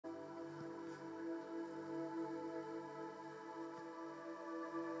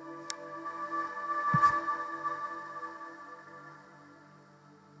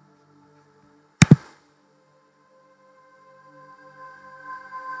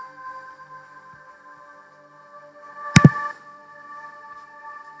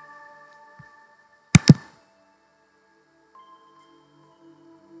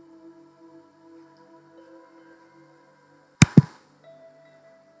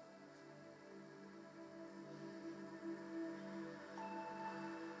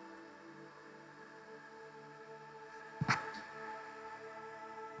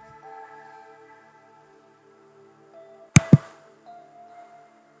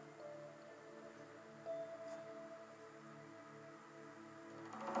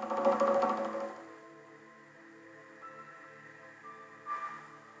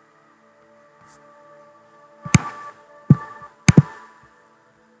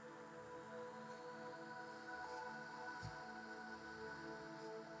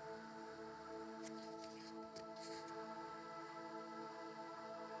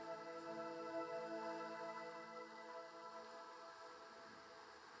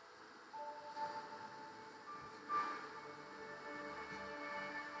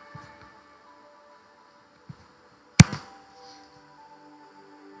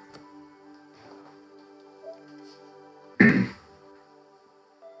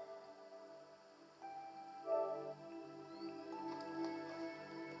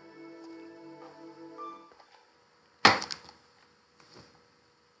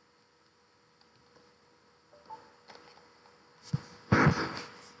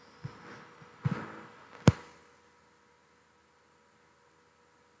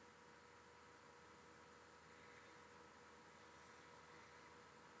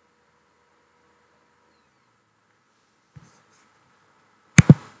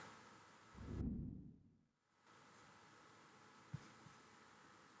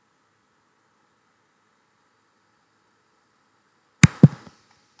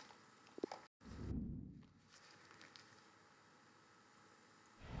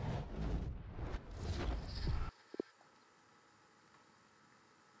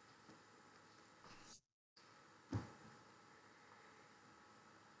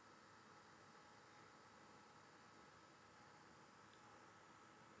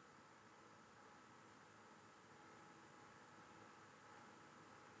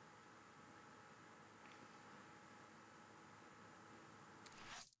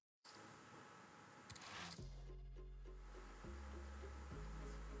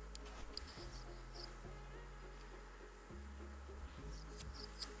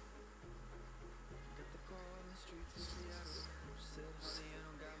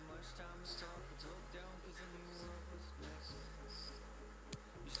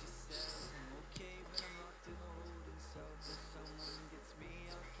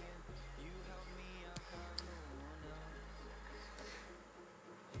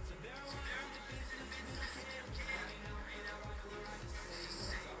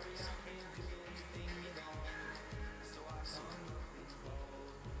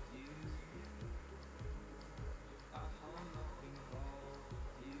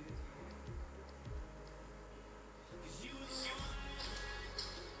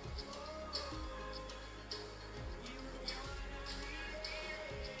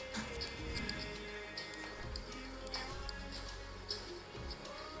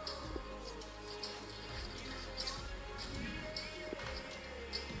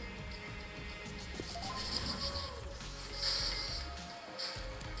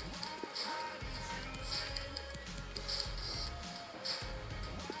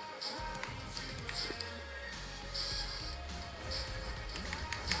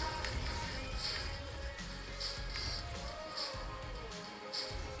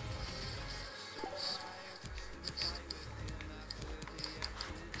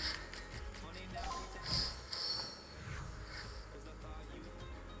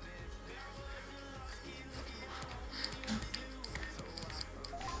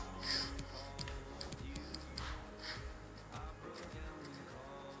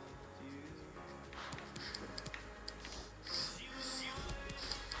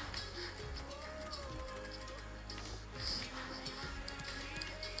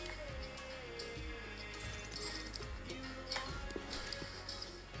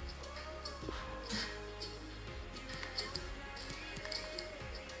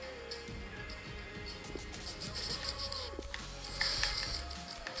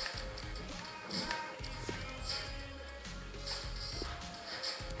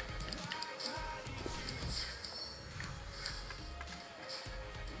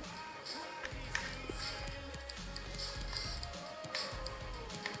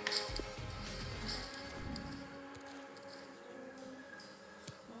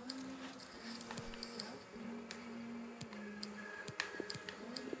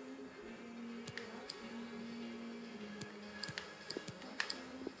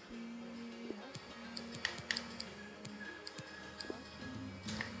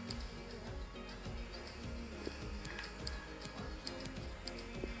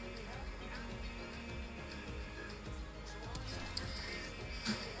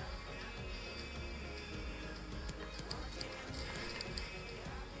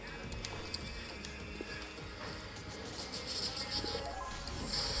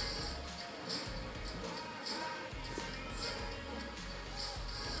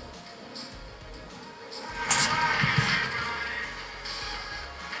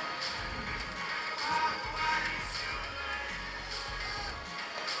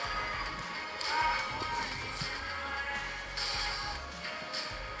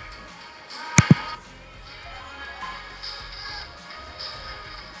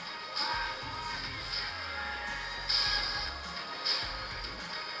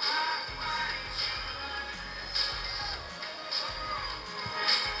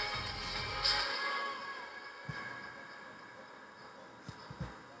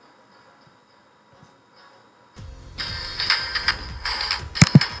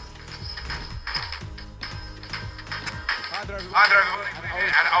everybody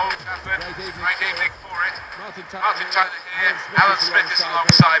at Old Trafford. Great evening for it. Martin Tyler here. Alan Smith is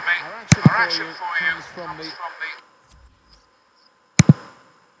alongside me. Our action for you comes from the...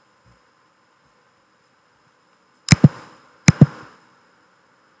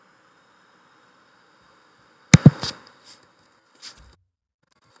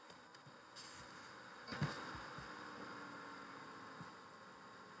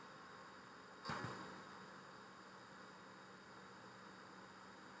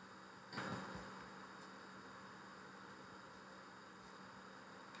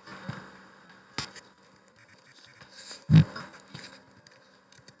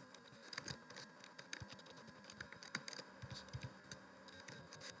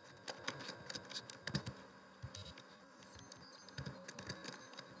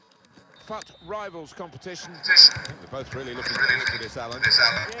 But rivals competition. They're both really looking forward to this, Alan.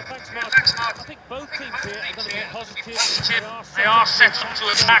 Yeah, thanks, Martin. I think both teams here are going to be positive. They are set up to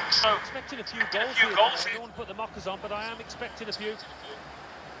attack, so... I'm expecting a few goals here. I don't want to put the mockers on, but I am expecting a few.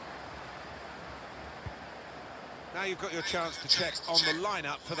 Now you've got your chance to check on the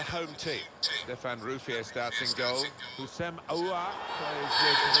lineup for the home team. Stefan Ruffier starts in goal. Hussein Aouar plays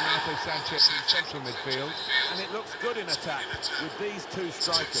with Renato Sanchez in central midfield. And it looks good in attack with these two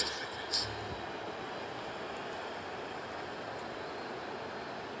strikers.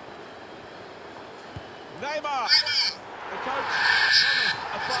 Neymar! The coach promised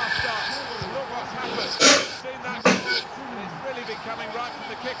a fast start. Look what's happened. We've seen that before, and it's really been coming right from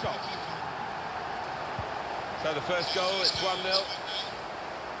the kickoff. So the first goal, it's 1-0.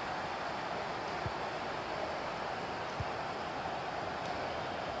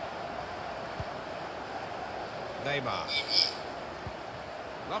 Neymar.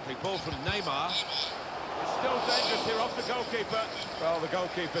 Lovely ball from Neymar. It's still dangerous here off the goalkeeper. Well, the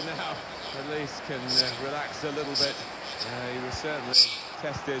goalkeeper now at least can relax a little bit. He was certainly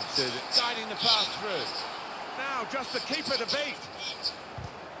tested to guiding the pass through. Now just the keeper to beat.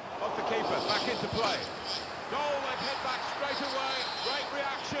 Off the keeper, back into play. Goal, they've hit back straight away. Great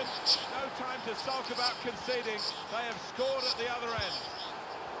reaction. No time to sulk about conceding. They have scored at the other end.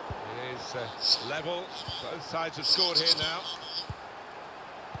 It is level. Both sides have scored here now.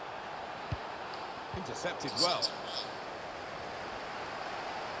 Intercepted well.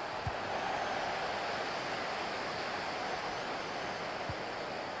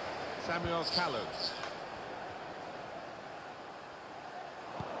 Samuel KALU.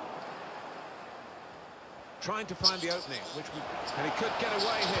 Trying to find the opening, and he could get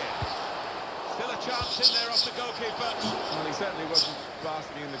away here. Still a chance in there off the goalkeeper. Well, he certainly wasn't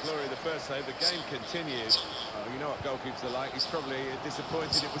basking in the glory of the first save. The game continues. You know what goalkeepers are like. He's probably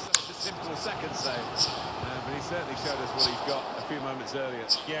disappointed it was such a simple second save. But he certainly showed us what he's got a few moments earlier.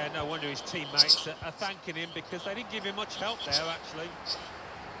 Yeah, no wonder his teammates are thanking him because they didn't give him much help there, actually.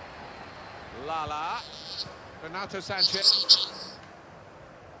 Lala. Renato Sanchez.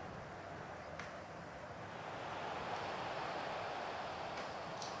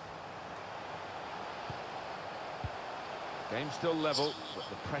 Game still level, but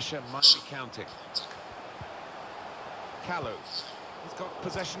the pressure might be counting. KALU. He's got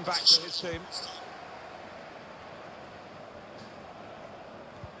possession back for his team.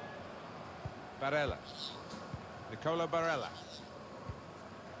 Barella. Nicola Barella.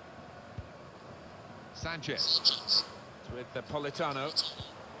 Sanchez. With the Politano.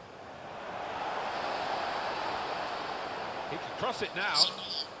 He can cross it now.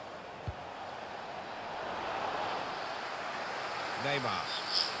 Neymar.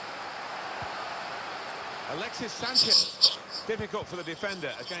 Alexis Sanchez. Difficult for the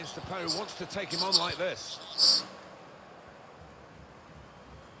defender against the player who wants to take him on like this.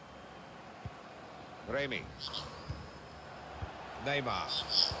 Remy.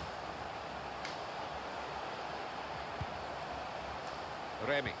 Neymar.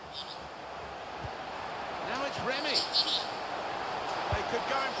 Remy. Now it's Remy. They could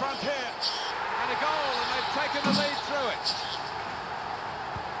go in front here. And a goal, and they've taken the lead through it.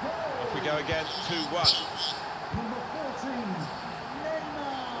 Off we go again, 2-1. Number 14,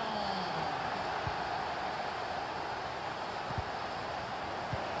 NEYMAR.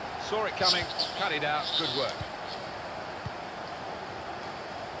 Saw it coming, cut it out, good work.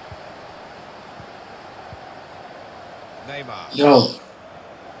 Neymar. No.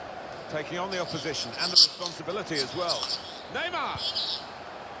 Taking on the opposition and the responsibility as well. Neymar!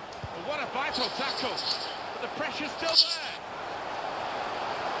 Well, what a vital tackle, but the pressure's still there.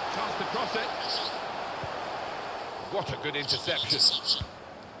 Chance to cross it. What a good interception.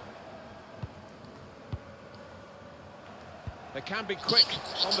 They can be quick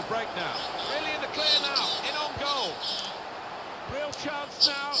on the break now. Really in the clear now, in on goal. Real chance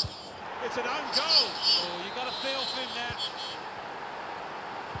now. It's an own goal. Oh, you got a feel for him there.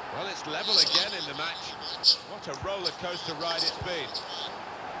 Well, it's level again in the match. What a roller coaster ride it's been.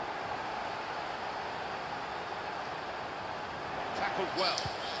 Tackled well.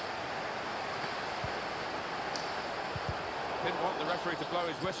 Didn't want the referee to blow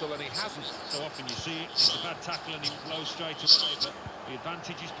his whistle, and he hasn't. So often you see it, it's a bad tackle and he blows straight away, but the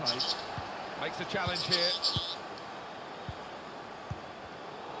advantage is played. Makes a challenge here.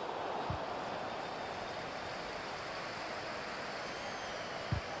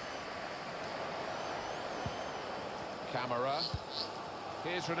 Camera.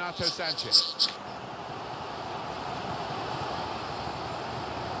 Here's Renato Sanchez.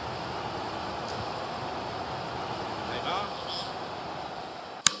 Neymar.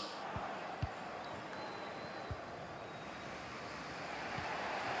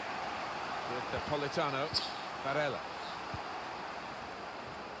 With Politano. Barella.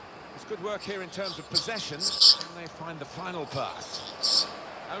 It's good work here in terms of possession. Can they find the final pass?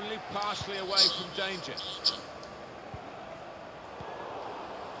 Only partially away from danger.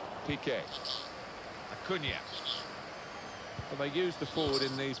 Piqué. Acuna. Well, they use the forward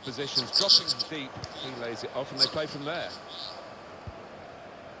in these positions, dropping deep. He lays it off and they play from there.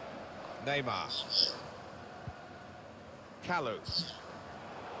 Neymar. KALU.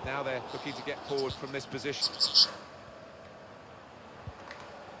 Now they're looking to get forward from this position.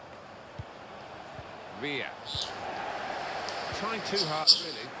 Villa. Trying too hard,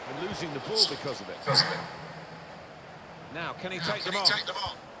 really, and losing the ball because of it. Now, can he take them on?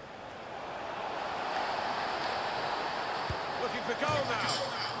 Looking for goal now.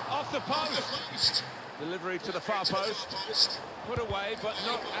 Off the post. Delivery to the far post. Put away, but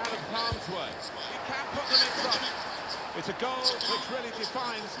not out of harm's way. He can't put them in front. It's a goal which really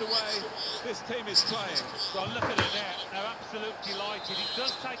defines the way this team is playing. Well, look at it there. They're absolutely delighted. It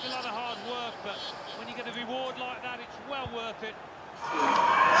does take a lot of hard work, but when you get a reward like that, it's well worth it. Are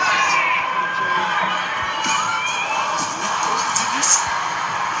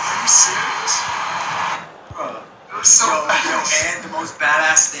you serious? Bro, it was so bad. And the most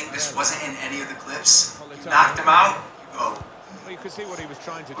badass thing, this wasn't in any of the clips. You knocked him out, you go. Well, you could see what he was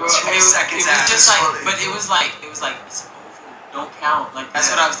trying to do. Bro, it was just like, but it was like, it's over. Don't count. Like,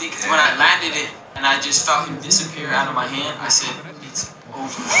 that's what I was thinking. Because when I landed it and I just felt him disappear out of my hand, I said, it's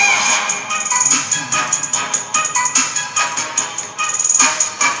over.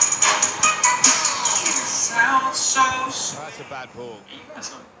 Sounds so sweet. That's a bad ball.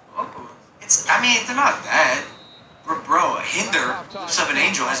 I mean, they're not bad. Bro, a hinder of an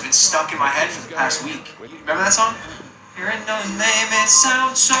angel has been stuck in my head for the past week. Remember that song? Hearing the name, it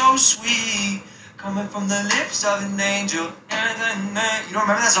sounds so sweet. Coming from the lips of an angel. You don't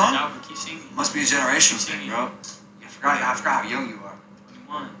remember that song? No, but keep singing. Must be a generational thing, bro. I forgot how young you are.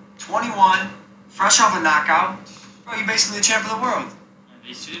 21, fresh off a knockout. Bro, you're basically the champ of the world. Yeah,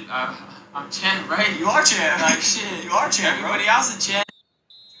 they should. I'm champ, right? You are champ. Like, shit. You are champ, Everybody else is champ.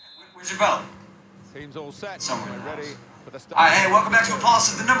 Where's your belt? Team's all set. Somewhere We're ready for the start. Alright, hey, welcome back to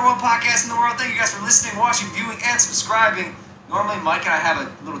Impulsive, the #1 podcast in the world. Thank you guys for listening, watching, viewing, and subscribing. Normally, Mike and I have a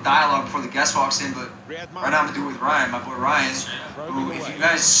little dialogue before the guest walks in, but right now I'm going to do it with Ryan, my boy Ryan, who, if you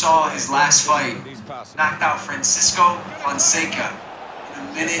guys saw his last fight, knocked out Francisco Fonseca in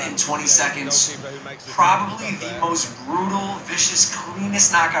 1 minute and 20 seconds. Probably the most brutal, vicious,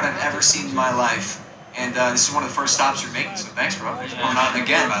 cleanest knockout I've ever seen in my life. And this is one of the first stops you're making, so thanks, bro. Thanks for coming on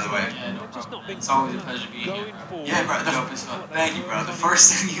again, by the way. Yeah, no problem. It's always a pleasure being here. Yeah, bro. Thank you, bro. The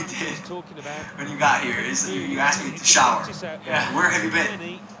first thing you did when you got here is you asked me to shower. Yeah. Where have you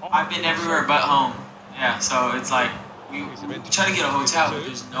been? I've been everywhere but home. Yeah, so it's like, we try to get a hotel, but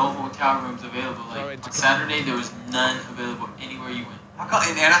there's no hotel rooms available. Like, on Saturday, there was none available anywhere you went. How come?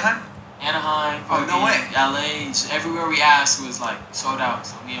 In Anaheim? Anaheim, oh, no way. LA, everywhere we asked was like sold out.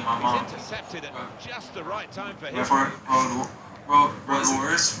 So me and my mom. Intercepted at just the right time for him. Reservoir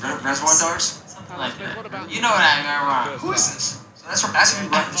Dogs? Something like that. You know what I mean, Who is this? So that's the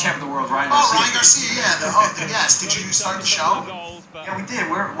champ of the world, Ryan. Oh, Ryan Garcia, yeah. Yes. Did you start the show? Yeah, we did.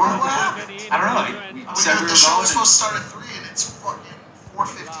 What happened? I don't know. We said we were the show going. was supposed to start at 3 and it's fucking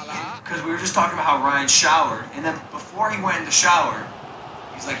 4:15. Because we were just talking about how Ryan showered, and then before he went in the shower,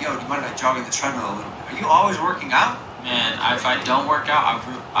 he's like, "Yo, do you mind if I jog in the treadmill a little bit?" Are you always working out? Man, if I don't work out,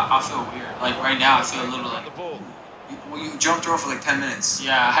 I feel weird. Like right now, I feel a little like. You jumped rope for like 10 minutes.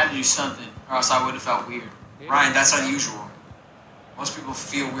 Yeah, I had to do something, or else I would have felt weird. Ryan, that's unusual. Most people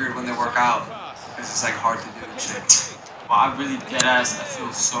feel weird when they work out because it's like hard to do and shit. Well, I really dead ass. I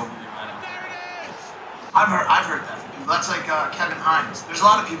feel so weird right now. I've heard that. That's like Kevin Hines. There's a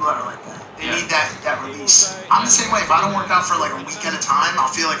lot of people that are like that. They need that release. I'm the same way. If I don't work out for like a week at a time,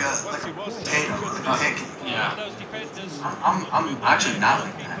 I'll feel like a potato, like a pig. Yeah. I'm actually not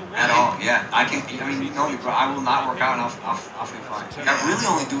like that at all. Yeah, I mean, you know me, bro. I will not work out and I'll feel fine. Like, I really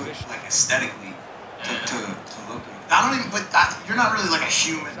only do it like aesthetically to look good. I don't even. But you're not really like a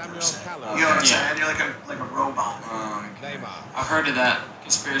human person. You know what I'm saying? You're like a robot. NEYMAR. I've heard of that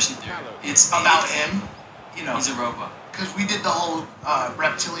conspiracy theory. It's about him. You know, He's a robot. because we did the whole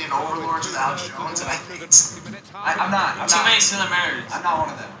reptilian overlords with Alex Jones, and I think it's. I'm not. Too many similarities. I'm not one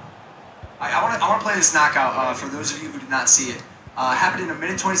of them. I want to play this knockout for those of you who did not see it. Happened in a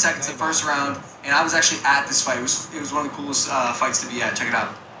minute 20 seconds the first round, and I was actually at this fight. It was one of the coolest fights to be at. Check it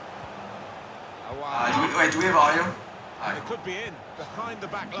out. Do we have audio? It could be in behind the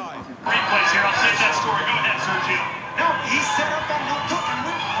back line. Great plays here. I'll take that score. Go ahead, Sergio. No, he set up that hook and we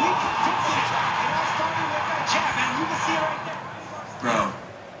can fix it. And I started with that jab, and you can see it right there. Bro,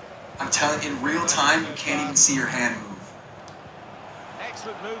 I'm telling you, in real time, you can't even see your hand move.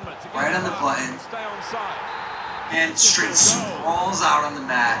 Excellent movement to get Right on the button. Stay on side. And straight sprawls out on the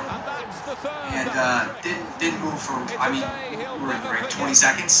mat. And that's the third. And didn't move for, I mean, we were in 20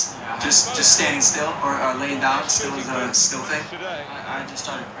 seconds. Just standing still or laying down still is a still thing. I just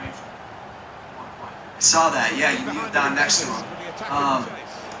started praying for him. I saw that, yeah, you kneeled down next to him.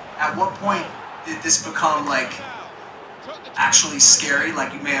 At what point did this become like actually scary?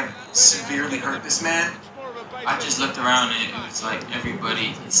 Like you may have severely hurt this man? I just looked around and it was like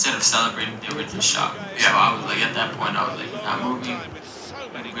everybody, instead of celebrating, they were just shocked. So I was like, at that point, I was like, not moving.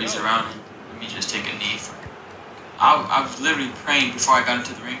 Everybody's around me. Let me just take a knee for it. I was literally praying before I got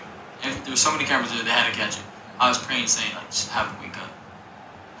into the ring. There were so many cameras there, they had to catch it. I was praying, saying, like, just have him wake up.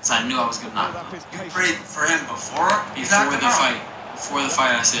 Because I knew I was going to knock him out. You prayed for him before? Before the fight. Before the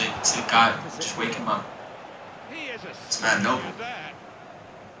fight, I said, God, just wake him up. It's mad noble.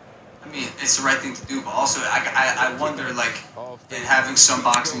 I mean, it's the right thing to do, but also I wonder, like, in having some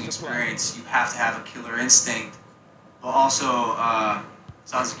boxing experience, you have to have a killer instinct, but also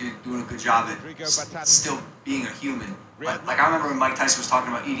sounds like you're doing a good job at still being a human. Like I remember when Mike Tyson was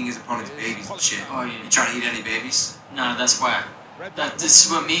talking about eating his opponent's babies and shit. Oh yeah. You trying to eat any babies? Nah, that's whack. This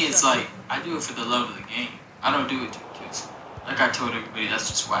is what me. It's like I do it for the love of the game. I don't do it to kill someone. Like I told everybody, that's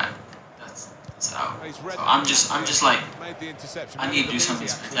just whack. That's out. So I'm just like, I need to do something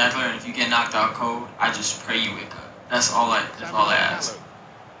spectacular, and if you get knocked out cold, I just pray you wake up. That's all I ask.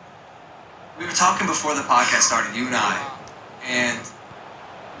 We were talking before the podcast started, you and I, and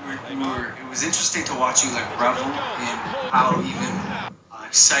it was interesting to watch you like revel in how even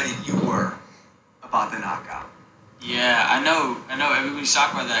excited you were about the knockout. Yeah, I know. Everybody's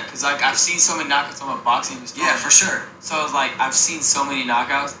shocked by that because like I've seen so many knockouts on my boxing. Yeah, for sure. So it's like I've seen so many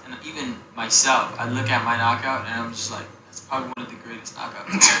knockouts, and even myself, I look at my knockout and I'm just like, that's probably one of the greatest knockouts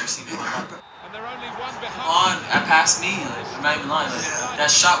I've ever seen in my life. And they're only one behind. Past me, like I'm not even lying. Like, that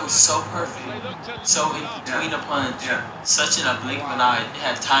shot was so perfect, so in between a punch, such in a blink of an eye. It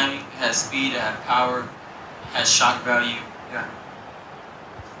had timing, it had speed, it had power, it had shock value. Yeah.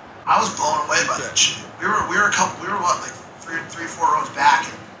 I was blown away by that shit. We were what, like three, 4 rows back.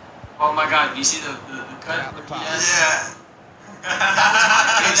 And, oh my God! Do you see the cut? yeah.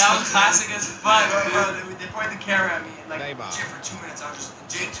 That was classic as fuck. They pointed the camera at me and like NEYMAR. shit for 2 minutes. I was just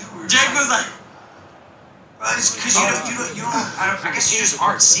J2. Jake was like, because you don't. I guess you just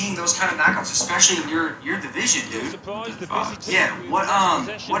aren't seeing those kind of knockouts, especially in your division, dude. Yeah.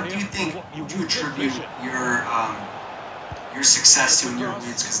 What do you think? Do you attribute your success to in your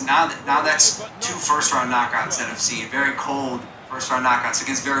wins? Because now that's 2 first-round knockouts that I've seen. Very cold first-round knockouts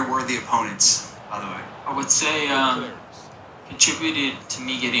against very worthy opponents, by the way. I would say contributed to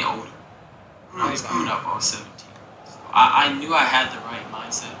me getting older. When I was coming up, I was 17. So I knew I had the right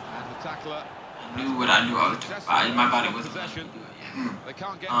mindset. I knew what I knew I was doing. My body wasn't letting me do it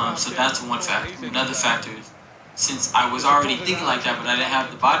yet. So that's one factor. Another factor is, since I was already thinking like that, but I didn't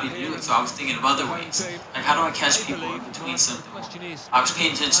have the body to do it, so I was thinking of other ways. Like, how do I catch people in between something? I was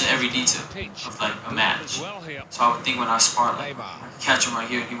paying attention to every detail of, like, a match. So I would think when I spar, like, I could catch him right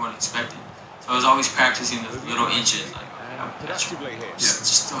here, and he wouldn't expect it. So I was always practicing the little inches, like, I would catch him.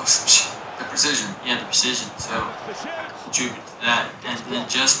 Just throw some shit. The precision. Yeah, the precision. So I contributed to that. And then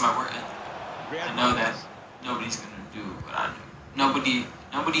just my work ethic. I know that nobody's going to do what I do. Nobody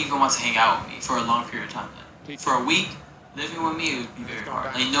even wants to hang out with me for a long period of time. For a week, living with me, it would be very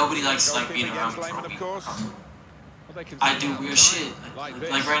hard. Like, nobody likes like being around me for a week. I do weird shit.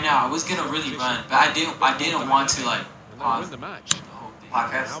 Like right now, I was gonna really run, but I didn't want to like pause the whole thing.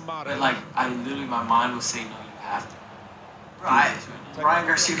 Podcast. But like, my mind would say, no, you have to. Ryan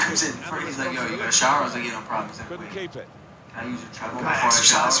Garcia comes in. He's like, yo, you got a shower? I was like, yeah, no problem. He's like, Couldn't keep it. Can I use your treadmill Can I before I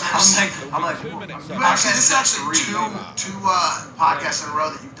shower? exercise? I'm like, You actually, this is actually two podcasts in a row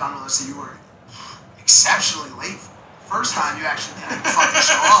that you've done with us that you were exceptionally late for. First time you actually didn't fucking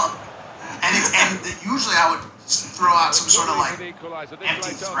show up, and usually I would just throw out some sort of like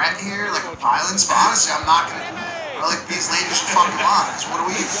empty threat here, like a violence. But honestly, I'm not gonna. I like these ladies are fucking lies. What are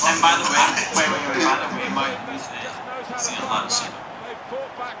we? And by the way, wait. By the way, Mike, see a lot of shit.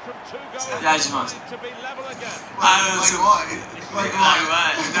 Yeah, I just want to. I don't know. Like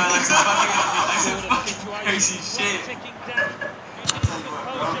what? No, like some fucking crazy shit.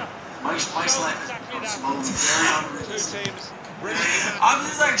 Mike's life is very unrealistic. I'm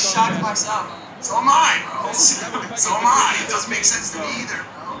just like shocked myself. So am I, bro. So am I. It doesn't make sense to me either,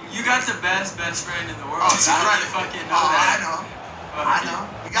 bro. You got the best friend in the world. Oh, so I don't fucking know that. I know.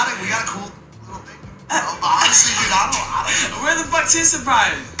 We got a cool little thing. But honestly, dude, I don't. Where the fuck's his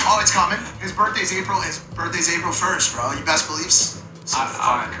surprise? Oh, it's coming. His birthday's April 1st, bro. You best believe.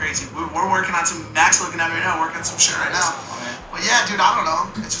 Fucking crazy. We're working on some. Max looking at me right now. Working on some shit right now. Okay. But yeah, dude, I don't know.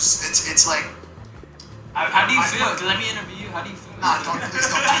 It's just it's like. How do you feel? Let me interview you. How do you feel? Nah,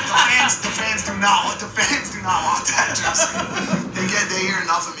 please don't. The fans do not want that. Just, they hear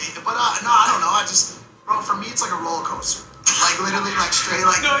enough of me. But no, I don't know. Bro, for me, it's like a roller coaster. Like literally, like straight,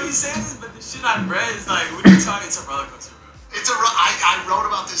 like. No, you say this, but the shit I read is like, what are you talking? It's a roller coaster, bro. I wrote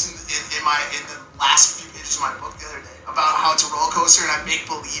about this in the last few pages of my book the other day about how it's a roller coaster, and I make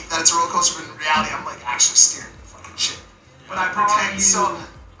believe that it's a roller coaster, but in reality, I'm like actually steering the fucking shit. But I pretend so.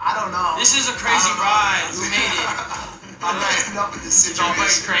 I don't know. This is a crazy ride. Who made it? I'm not enough with this Don't fucking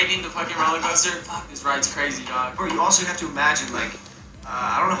situation. creating the fucking roller coaster. Fuck, this ride's crazy, dog. Bro, you also have to imagine, like,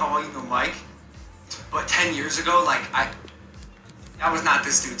 I don't know how well you know Mike, but 10 years ago, like, I was not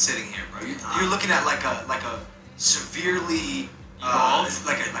this dude sitting here, bro. You're looking at like a severely, I'm just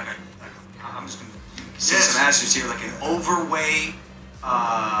gonna say some answers here, like an overweight,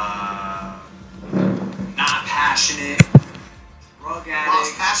 not passionate, drug addict. Well, I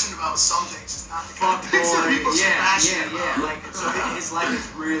was passionate about some things, just not the kind of things that people should be passionate about. Like, so his life is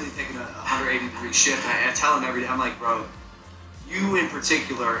really taking a 180-degree shift. I tell him every day, I'm like, bro, you in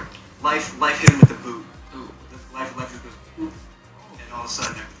particular, life hit him with the boot. Life just goes boop, and all of a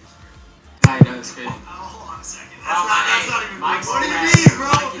sudden everything's great. I know, it's crazy. Hold on a second. That's not even Mike's what do you blessed. mean,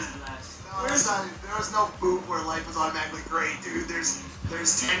 bro? Mike is blessed. No, there's no boot where life is automatically great, dude. There's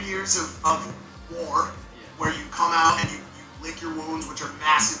 10 years of war where you come out and you lick your wounds, which are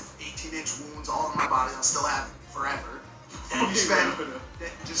massive 18-inch wounds all in my body. I'll still have forever. And you spend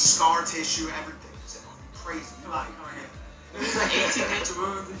just scar tissue, everything. It's crazy. There's like 18-inch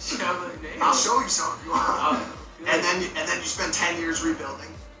wounds and shit. I'll show you some if you want. And then you spend 10 years rebuilding,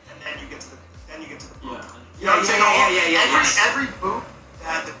 and then you get to the boot. You know what I'm saying? Yeah. Every boot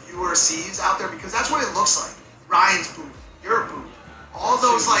that the viewer sees out there, because that's what it looks like. Ryan's boot, your boot, all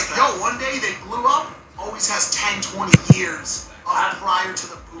those like, one day they blew up. Always has 10, 20 years prior to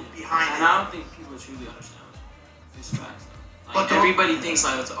the boot behind it. And I don't think people truly understand this facts. Like, But everybody thinks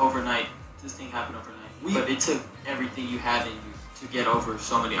like it's overnight. This thing happened overnight. But it took everything you had in you to get over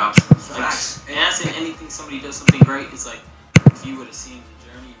so many obstacles. Like, and that's in anything somebody does something great. It's like if you would have seen the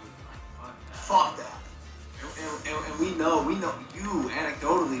journey, you would be like, Fuck that. And we know you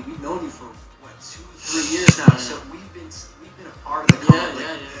anecdotally. We've known you for what 2-3 years now. So we've been a part of the company.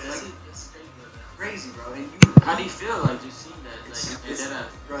 That's crazy, bro. And how do you feel like just seeing that?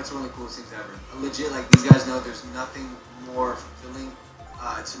 Bro, it's one of the coolest things ever. Legit, like these guys know there's nothing more fulfilling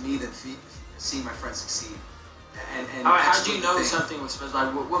to me than seeing my friends succeed. And how did you know something was special?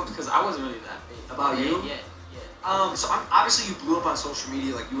 Like, what, because I wasn't really that big. About you? Yeah. So obviously you blew up on social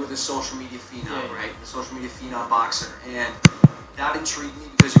media. Like you were the social media phenom, right? The social media phenom boxer, and that intrigued me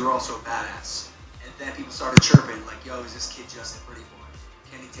because you were also a badass. And then people started chirping like, "Yo, is this kid just a pretty boy?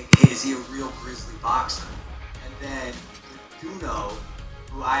 Can he take a hit? Is he a real grizzly boxer?" And then Duno,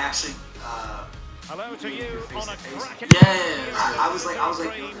 who I actually hello to you on a cracking. I was like, yo,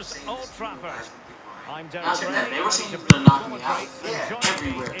 they're saying Old this Trafford. I'm They down. were saying he was gonna knock me out.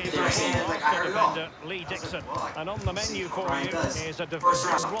 everywhere. They were saying it like I heard it all. Lee Dixon. Well, And on the menu for Ryan you does. is a First division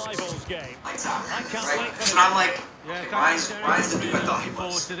round. rivals game. Lights out, I can't right? wait for And I'm like, Yeah, okay, Ryan's the dude I thought he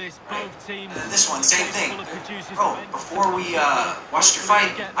was. to this. Right? Both teams. And then this one, same thing. Full of producers Bro, to win. before we watched your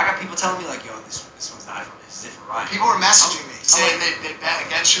fight, I got people telling me like, yo, this one's not from this. It's different, right? People were messaging me saying they bet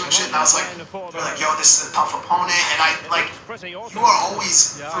against you and shit, and I was like, they're like, yo, this is a tough opponent, and I like, you are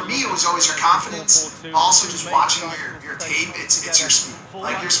always, for me, it was always your confidence. Also, just watching your tape, it's your speed.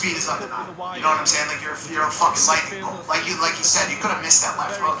 Like your speed is undeniable. You know what I'm saying? Like you're a fucking lightning bolt. Like you said, you could have missed that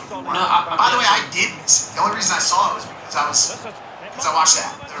left hook. By the way, I did miss it. The only reason I saw it was because I watched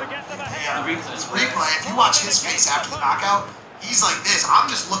that the replay. If you watch his face after the knockout, he's like this. I'm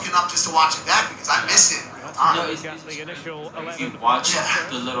just looking up just to watch it back because I missed it. No, if you watch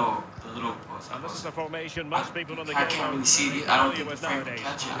the little this is the formation most people on the I can't really see it. I don't think the frame can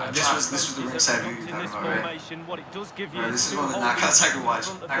catch it. This was the ringside view you're talking about, right? what it does give you This is one of the knockouts I could watch.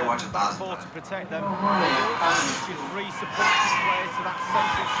 I could watch 1,000 to times. protect them. Three supporting players to that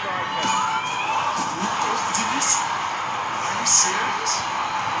central striker. Are you serious?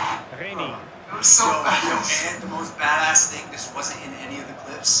 Remy. It was so bad. And the most badass thing, this wasn't in any of the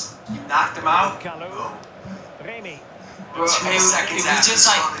clips. You knocked him out. KALU. Remy. Bro, it was just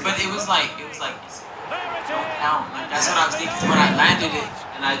like, but it was like, don't count. Like, that's what I was thinking when I landed it,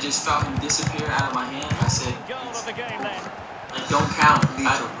 and I just felt him disappear out of my hand. I said, like, don't count.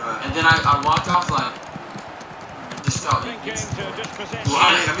 And then I walked off like, just felt it. Well,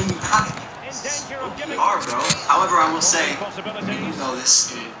 I mean, you kind of are, bro. However, I will say, you know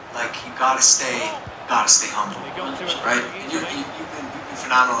this, like, you gotta stay humble, right? You've been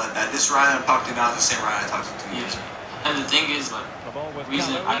phenomenal at that. This Ryan I'm talking to now is the same Ryan I talked to 2 years ago. And the thing is, like, the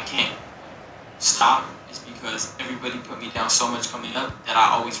reason I can't stop is because everybody put me down so much coming up that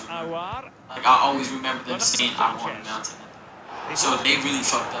I always remember. Like, I always remember them saying I want a mountain. So they really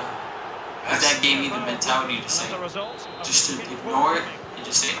fucked up. Because that gave me the mentality to say, just to ignore it and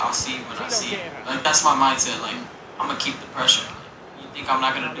just say, I'll see you when I see it. Like, that's my mindset. Like, I'm going to keep the pressure. You think I'm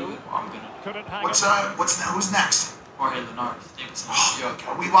not going to do it? Well, I'm going to do it. Who's next? Jorge Linares.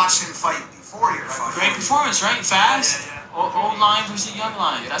 We watched him fight before your fight. Great performance, right? Fast. Old line versus young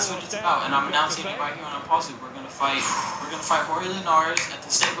line. That's what it's about. And I'm announcing it right here on Impulsive. We're gonna fight Jorge Linares at the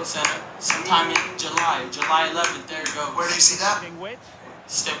Staples Center sometime in July 11th. There it goes. Where do you see that?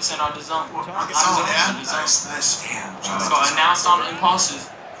 Staples Center on the zone. Yeah. Nice. Damn. So announced on Impulsive.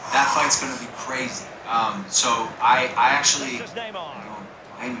 That fight's gonna be crazy. So I actually, don't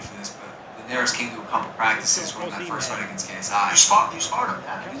blame me for this, but Linares came to a couple practices when I first fight against KSI. You sparred him,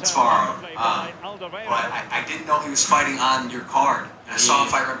 yeah. I didn't spar him, but I didn't know he was fighting on your card. And I saw him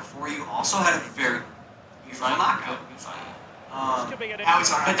fight right before you. Also had a very beautiful knockout. Now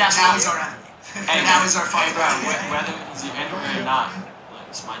he's our enemy. Hey, now he's our hey, fucking bro, enemy. whether he's your enemy or not, like,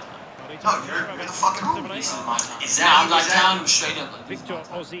 it's my time. No, you're the fucking homie. This is my time. Is I'm that like telling him straight up, like, this is my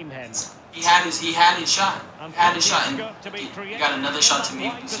time. OSIMHEN. He had his shot. He had his shot, and he got another shot to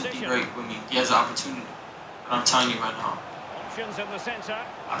me. He should be great with me. He has an opportunity. But I'm telling you right now. Options in the center.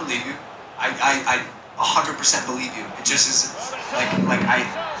 I believe you. I 100% believe you. It just is like I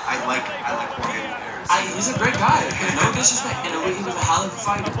like Jorge Linares. He's a great guy. No disrespect. And he was a hell of a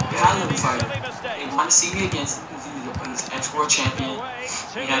fighter. They want to see me against him because he's an ex-world champion.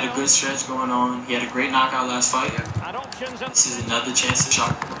 He had a good stretch going on. He had a great knockout last fight. This is another chance to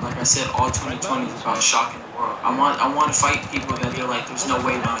shock. Like I said, all 2020 is about shocking the world. I want to fight people that they're like, there's no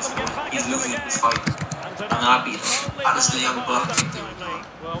way he's losing this fight. And then I beat him. Honestly, I'm above him.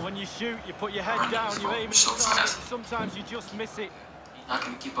 Well, when you shoot, you put your head down, you aim so fast. Sometimes you just miss it. He's not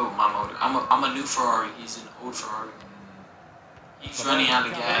gonna keep up with my motor. I'm a new Ferrari. He's an old Ferrari. He's running out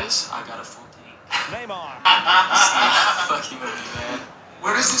of gas. I got a full tank. NEYMAR. Fucking with me, man.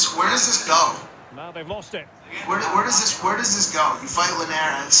 Where does this go? Now they've lost it. Where does this go? You fight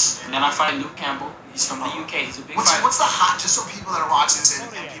Linares. And then I fight Luke Campbell. He's from the UK. He's a big fighter. What's the high? Just so people that are watching this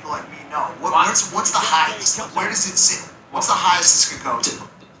and people like me know. What's the highest? Where does it sit? What's the highest this could go to?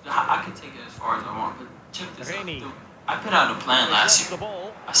 I can take it as far as I want, but check this out. I put out a plan last year.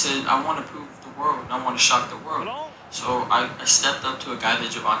 I said I want to prove the world. I want to shock the world. So I stepped up to a guy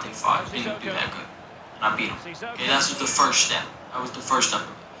that Javante fought. Didn't do that good, and I beat him. Okay, that was the first step. That was the first step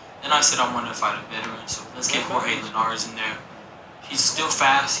of it. Then I said I wanted to fight a veteran, so let's get Jorge Linares in there. He's still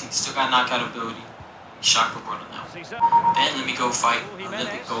fast. He's still got knockout ability. He shocked the world on that one. Then let me go fight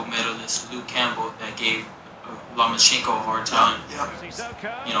Olympic gold medalist Luke Campbell that gave Lomachenko a hard time.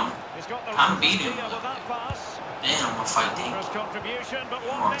 You know, I'm beating him. Then I'm gonna fight Davis.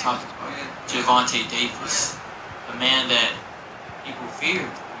 I'm talking about Javante Davis, the man that people feared.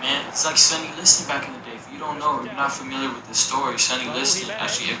 Man, it's like Sonny Liston back in the day. If you don't know, you're not familiar with the story. Sonny Liston,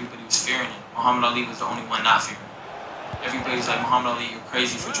 actually everybody was fearing him. Muhammad Ali was the only one not fearing him. Everybody's like, Muhammad Ali, you're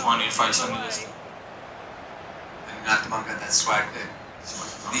crazy for wanting to fight Sonny Liston. And you knocked him out, got that swag pick.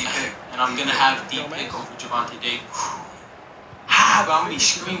 The pick. And I'm gonna have the pick over Javante Davis. But I'm gonna be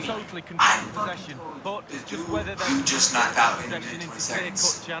screaming. Totally control possession, but it's just whether they just knocked out in a minute, 20 into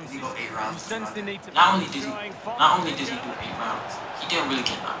seconds. clear-cut He go chances. 8 You rounds. sense they need to. Not only did he do 8 rounds, he didn't really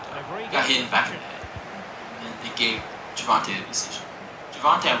get knocked out. He got hit in the back of the head, and they gave Javante a decision.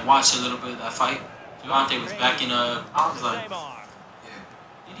 Javante had watched a little bit of that fight. Javante was backing up. I was like,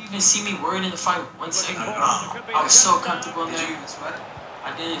 did you even see me worried in the fight 1 second? I was so comfortable in there.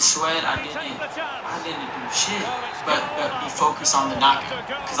 I didn't sweat. I didn't do shit. But be focused on the knockout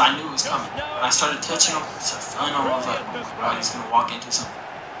because I knew it was coming. When I started touching him, feeling him, I was like, oh, he's gonna walk into something.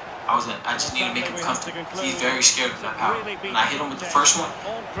 I just need to make him comfortable. He's very scared of that power. When I hit him with the first one,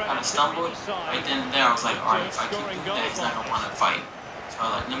 kind of stumbled. Right then and there, I was like, all right, if I keep doing that, he's not gonna want to fight. So I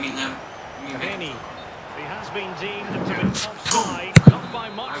was like, let me make him. He has been deemed to be offside. Not by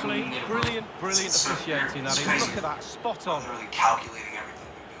Moxley. Brilliant officiating that. Look at that, spot on. Really calculating everything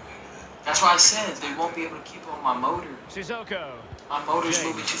you're doing. That's why I said they won't be able to keep on my motor. Sissoko. My motor's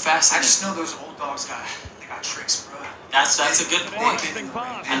moving too fast. I just know those old dogs got tricks, bro. That's a good point.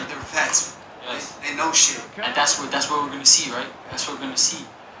 And they're vets. Yes. They know shit. And that's what we're gonna see, right? That's what we're gonna see.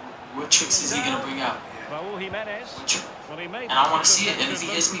 What tricks is he gonna bring out? Raul Jimenez. And I want to see it. And if he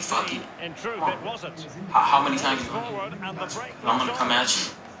hits me, fuck it. In truth, it wasn't. How many times you gonna do it? I'm gonna come at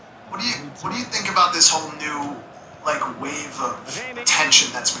you. What do you think about this whole new wave of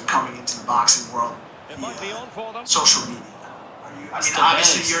attention that's been coming into the boxing world via social media?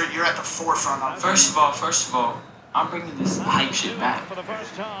 Obviously you're at the forefront of it. First of all, I'm bringing this hype shit back.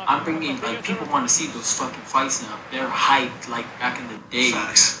 I'm bringing people want to see those fucking fights now. They're hyped like back in the day.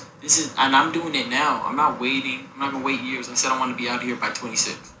 And I'm doing it now. I'm not waiting. I'm not gonna wait years. I said I want to be out here by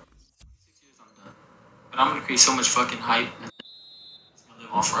 26. 26 years, I'm done. But I'm gonna create so much fucking hype. It's gonna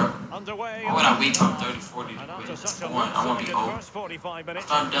live on forever. Why would I wait till I'm 30, 40 to quit? I want to be old. After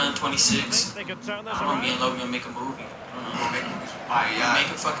I'm done 26, I don't know, me and Logan gonna make a movie.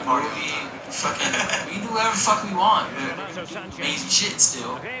 Make a fucking movie. We can do whatever the fuck we want. Amazing shit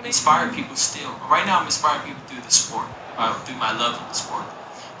still. Inspire people still. Right now I'm inspiring people through the sport. Through my love of the sport.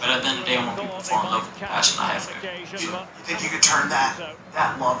 But at the end of the day, I want people to fall in love with the passion I have for it. You think you could turn that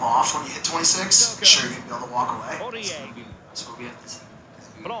love off when you hit 26? Sure you're going to be able to walk away? That's what we have to see.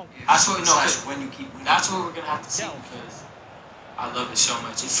 That's what we're going to have to see because I love it so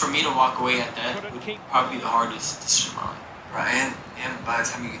much. For me to walk away at that would probably be the hardest decision of my life. Right, and by the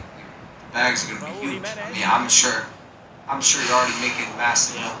time you get the bags are going to be huge. I mean, I'm sure you're already making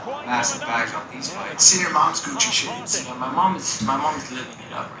massive bags off these fights. Seen your mom's Gucci shades. Yeah, my mom is living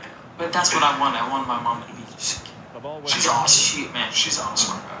it up right now. But that's what I want. I want my mom to be just. She's awesome. She's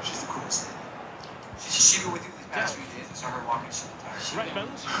awesome. She's the coolest thing. She's been with you these past few days. I saw her walking shit entire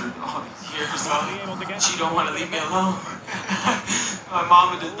all these years, though. She don't want to leave me alone. My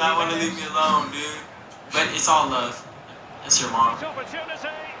mama does not want to leave me alone, dude. But it's all love. That's your mom. Come on.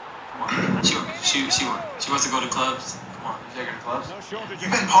 She wants to go to clubs. Come on, you take her to clubs?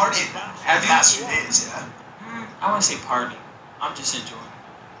 You've been partying the past few days, yeah? I want to say party. I'm just enjoying it.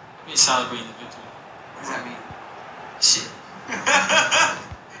 I'm just celebrating the victory. What does that mean? Shit.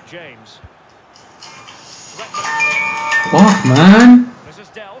 James. Fuck, man. This is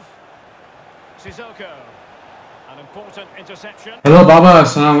Delph. Sissoko. An important interception. Hello, Baba.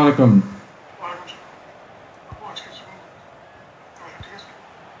 Assalamu alaikum.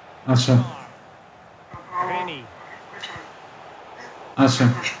 अच्छा अच्छा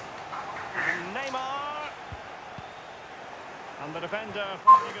NEYMAR and the defender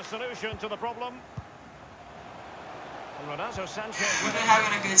finding a solution to the problem. Ronaldo Sanchez. We've been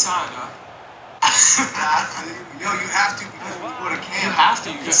having a good time, though. Yo, you have to because we go to camp. You have to.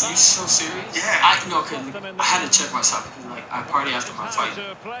 You so serious? Yeah. I had to check myself because I party after my fight.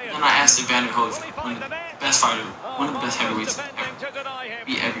 Then I asked Evander Holyfield, one of the best heavyweights ever,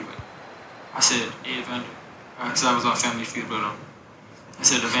 be everywhere. I said, hey Evander, because I was on Family Feud with him. I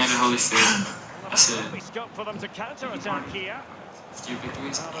said, Evander Holyfield. I said, your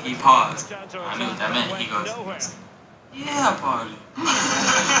victories? He paused. I knew what that meant. He goes, yeah, party. So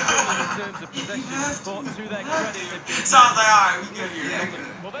I was like, alright, we good here.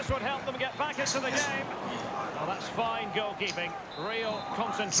 Well, this would help them get back into the game. Well, that's fine goalkeeping. Real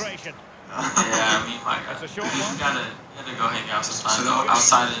concentration. Yeah, I mean, my God. You gotta go hang out sometimes.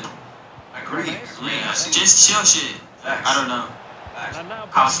 Outside of... Agree. Yeah, just chill shit. I don't know.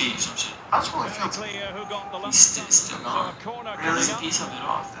 Coffee or some shit. How's Holyfield? He's still gone. Really? There's a piece of it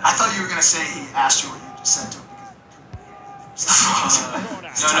off. I thought you were going to say he asked you what you just said to him.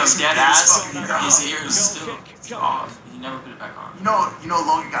 No, dead ass. His ear is still off. He never put it back on. You know,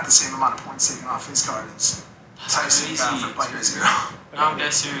 Logan got the same amount of points taken off his card as Tyson got for biting his ear. No, I'm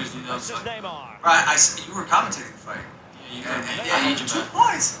dead serious, dude. Right, you were commentating the fight. I hate you, 2 man.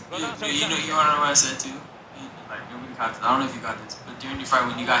 points. You wanna know what I said too? Like nobody got this. I don't know if you got this, but during your fight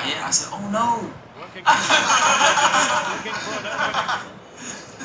when you got hit, I said, "Oh no." Looking for an opening.